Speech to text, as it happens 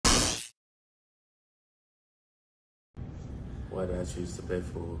Why did I choose to play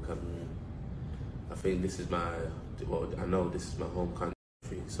for Cameroon? I think this is I know this is my home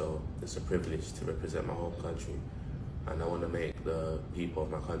country, so it's a privilege to represent my home country. And I want to make the people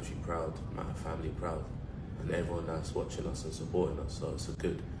of my country proud, my family proud, and everyone that's watching us and supporting us. So it's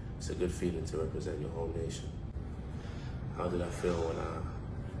a good feeling to represent your home nation. How did I feel when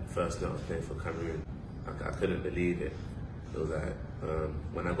I first knew I was playing for Cameroon? I couldn't believe it. It was like,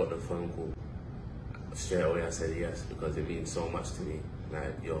 when I got the phone call, straight away I said yes, because it means so much to me.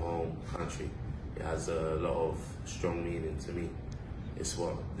 Like, your home country, it has a lot of strong meaning to me. This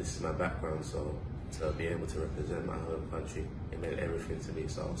is my background, so to be able to represent my home country, it meant everything to me,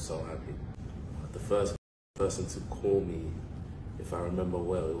 so I was so happy. The first person to call me, if I remember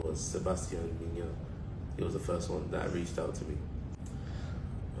well, it was Samuel Eto'o. He was the first one that reached out to me.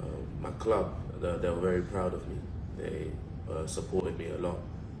 My club, they were very proud of me. They supported me a lot.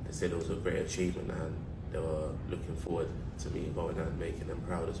 They said it was a great achievement and they were looking forward to me going and making them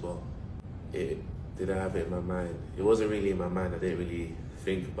proud as well. Did I have it in my mind? It wasn't really in my mind. I didn't really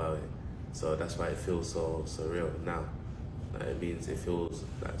think about it. So that's why it feels so surreal now. It feels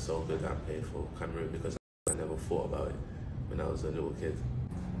like so good that I'm playing for Cameroon, because I never thought about it when I was a little kid.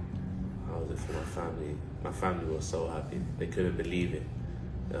 How was it for my family? My family was so happy. They couldn't believe it.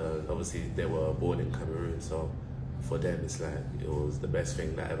 Obviously, they were born in Cameroon, so for them, it's like it was the best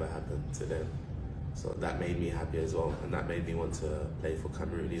thing that ever happened to them. So that made me happy as well, and that made me want to play for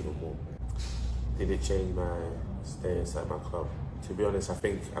Cameroon even more. Did it change my status at my club? To be honest, I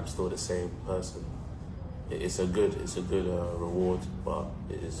think I'm still the same person. It's a good reward, but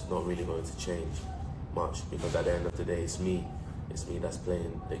it is not really going to change much, because at the end of the day, it's me that's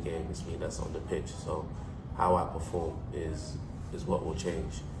playing the game. It's me that's on the pitch. So how I perform is what will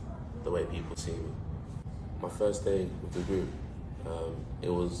change the way people see me. My first day with the group, it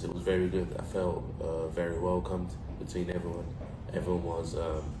was very good. I felt very welcomed between everyone. Everyone was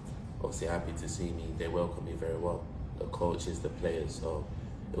obviously happy to see me. They welcomed me very well. The coaches, the players, so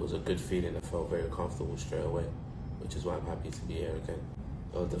it was a good feeling. I felt very comfortable straight away, which is why I'm happy to be here again.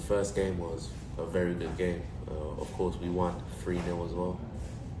 The first game was a very good game. Of course, we won 3-0 as well,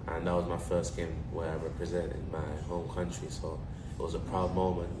 and that was my first game where I represented my home country, so it was a proud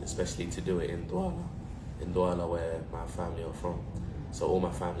moment, especially to do it in Douala, where my family are from. So all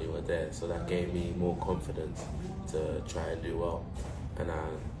my family were there, so that gave me more confidence to try and do well. And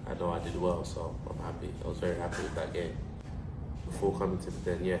I know I did well, so I'm happy. I was very happy with that game. Before coming to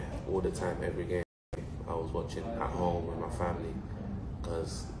the Den, yeah, all the time, every game, I was watching at home with my family,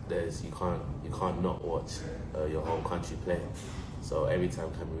 because you can't not watch your home country play. So every time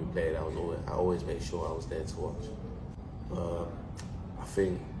Cameroon played, I always made sure I was there to watch. I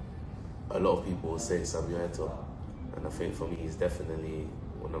think a lot of people will say Samuel Eto'o, and I think for me he's definitely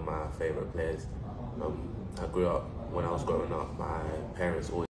one of my favourite players. When I was growing up, my parents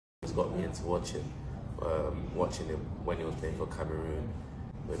always got me into watching him when he was playing for Cameroon,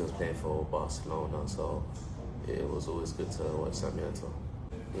 when he was playing for Barcelona, so it was always good to watch Samuel Eto'o.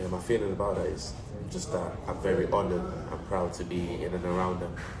 Yeah, my feeling about that is just that I'm very honoured. I'm proud to be in and around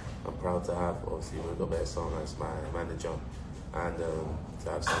them. I'm proud to have, obviously, Roberto Song as my manager, and to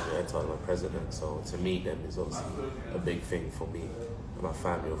have Samuel Eto'o as my president. So to meet them is obviously a big thing for me and my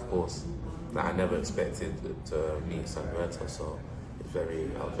family, of course. I never expected to meet Samuel Eto'o, so I was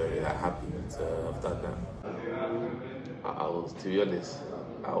very happy to have done that. To be honest,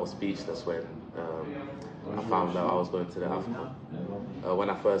 I was speechless when I found out I was going to the AFCON. When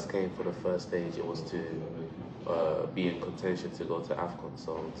I first came for the first stage, it was to be in contention to go to AFCON.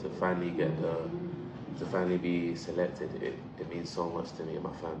 So to finally be selected, it means so much to me and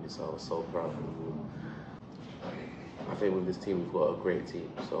my family. So I was so proud. I think with this team, we've got a great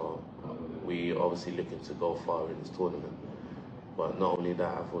team. So we obviously looking to go far in this tournament. But not only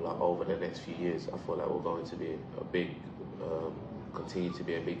that, I feel like over the next few years, I feel like we're going to be continue to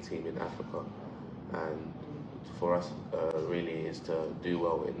be a big team in Africa. And for us, really, is to do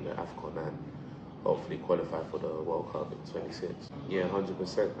well in the AFCON and hopefully qualify for the World Cup in 26. Yeah,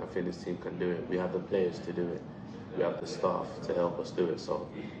 100%. I think this team can do it. We have the players to do it. We have the staff to help us do it. So.